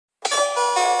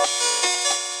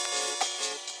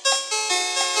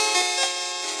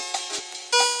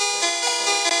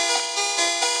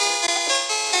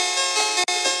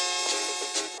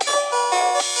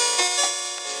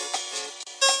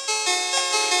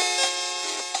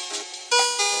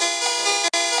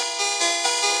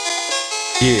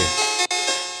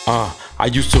Yeah, I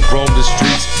used to roam the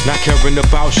streets, not caring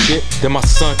about shit. Then my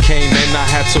son came and I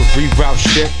had to reroute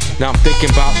shit. Now I'm thinking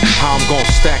about how I'm gonna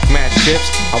stack mad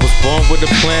chips. I was born with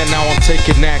a plan, now I'm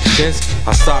taking actions.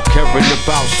 I stopped caring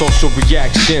about social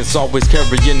reactions. Always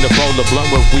carrying the bowl of blunt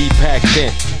with weed packed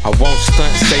in. I won't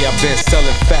stunt, say I've been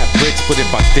selling fat bricks, but if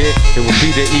I did, it would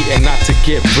be to eat and not to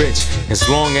get rich. As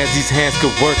long as these hands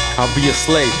could work, I'll be a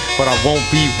slave, but I won't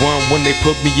be one when they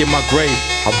put me in my grave.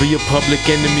 I'll be a public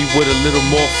enemy with a little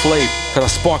more flavor, cause I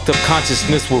sparked up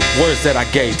consciousness with words that I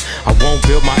gave. I won't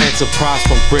build my enterprise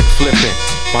from brick flipping.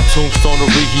 My tombstone will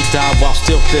read he died while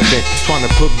still living, trying to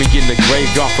put me in the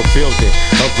graveyard for building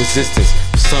of resistance.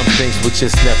 Some things will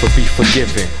just never be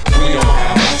forgiven. We don't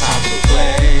have much time to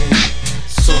play,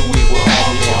 soon we will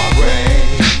all be our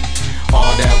grave.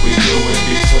 All that we do in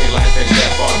between life and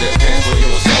death all depends where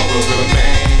your soul will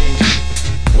remain.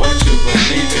 What you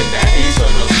believe in, that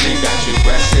eternal sleep got you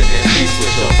resting in peace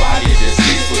with your body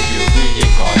deceased. Will you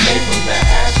reincarnate from the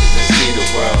ashes and see the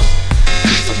world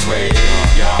just a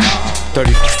graveyard?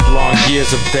 30 long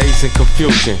years of days in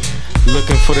confusion,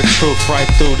 looking for the truth right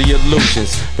through the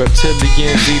illusions.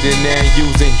 Reptilians eating and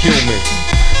using humans.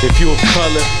 If you of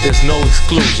color, there's no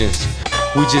exclusions.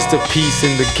 We just a piece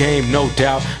in the game, no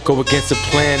doubt. Go against the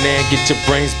plan and get your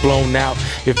brains blown out.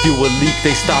 If you a leak,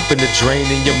 they stopping the drain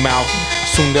in your mouth.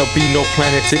 Soon there'll be no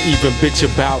planet to even bitch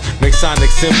about. Masonic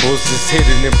symbols is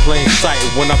hidden in plain sight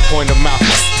when I point them out.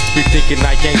 Be thinking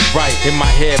I ain't right in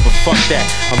my head, but fuck that.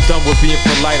 I'm done with being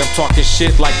polite. I'm talking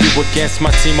shit like you against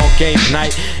my team on game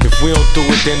night. If we don't do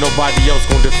it, then nobody else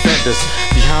gon' defend us.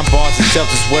 Behind bars and cells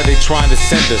is where they trying to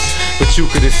send us, but you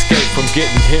could escape from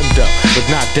getting hemmed up, but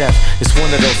not death. It's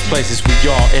one of those places we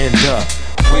all end up.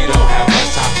 We don't have much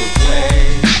time to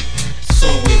play,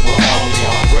 soon we will all be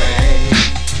our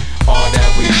grave. All that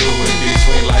we do in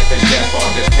between life and death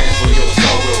all depends where your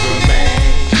soul will remain.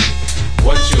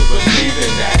 What you believe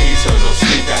in, that eternal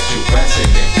sleep got you resting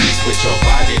in peace with your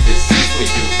body deceased. Will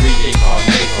you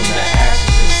reincarnate from the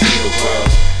ashes and see the world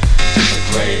just a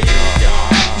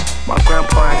graveyard? My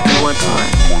grandpa asked me one time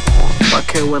if I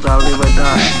care whether I live or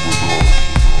die.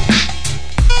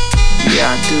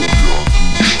 Yeah, I do.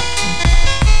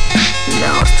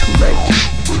 Now it's too late.